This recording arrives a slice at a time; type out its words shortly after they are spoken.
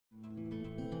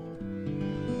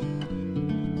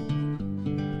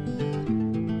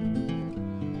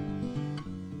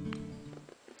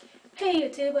Hey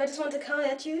YouTube, I just want to come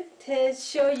at you to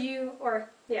show you,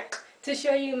 to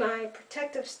show you my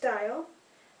protective style.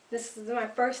 This is my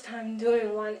first time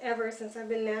doing one ever since I've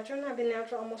been natural. I've been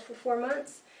natural almost for 4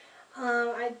 months.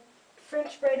 I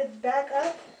French braided the back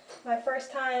up, my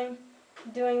first time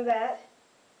doing that.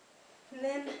 And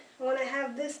then when I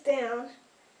have this down,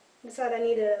 I decided I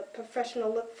needed a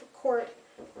professional look for court.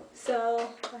 So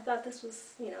I thought this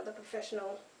was, the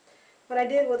professional. What I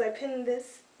did was I pinned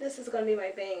this. This is going to be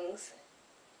my bangs.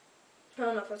 I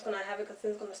don't know if I was going to have it because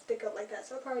it's going to stick up like that.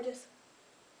 So I'll probably just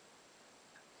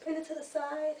pin it to the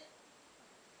side.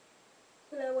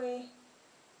 And that way,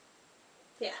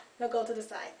 yeah, they'll go to the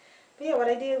side. But yeah, what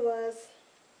I did was,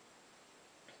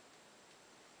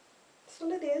 that's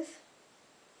what it is.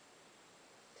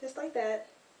 Just like that.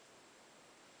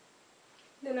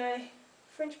 Then I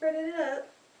French braided it up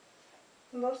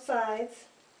on both sides.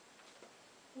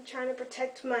 I'm trying to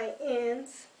protect my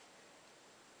ends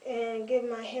and give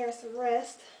my hair some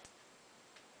rest.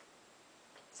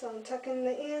 So I'm tucking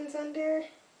the ends under.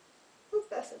 Oops,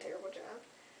 that's a terrible job.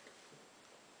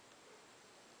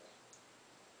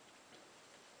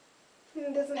 And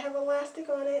it doesn't have elastic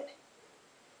on it.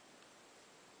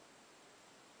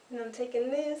 And I'm taking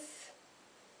this,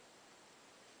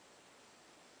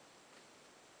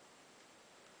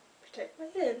 protect my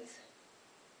ends.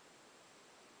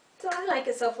 So I like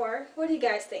it so far. What do you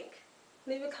guys think?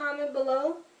 Leave a comment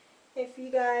below if you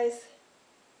guys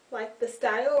like the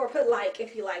style, or put like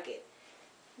if you like it.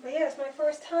 But yeah, it's my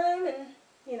first time, and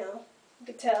you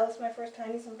can tell it's my first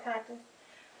time, need some practice.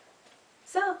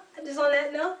 So just on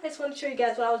that note, I just want to show you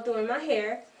guys what I was doing with my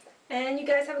hair, and you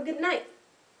guys have a good night.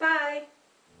 Bye.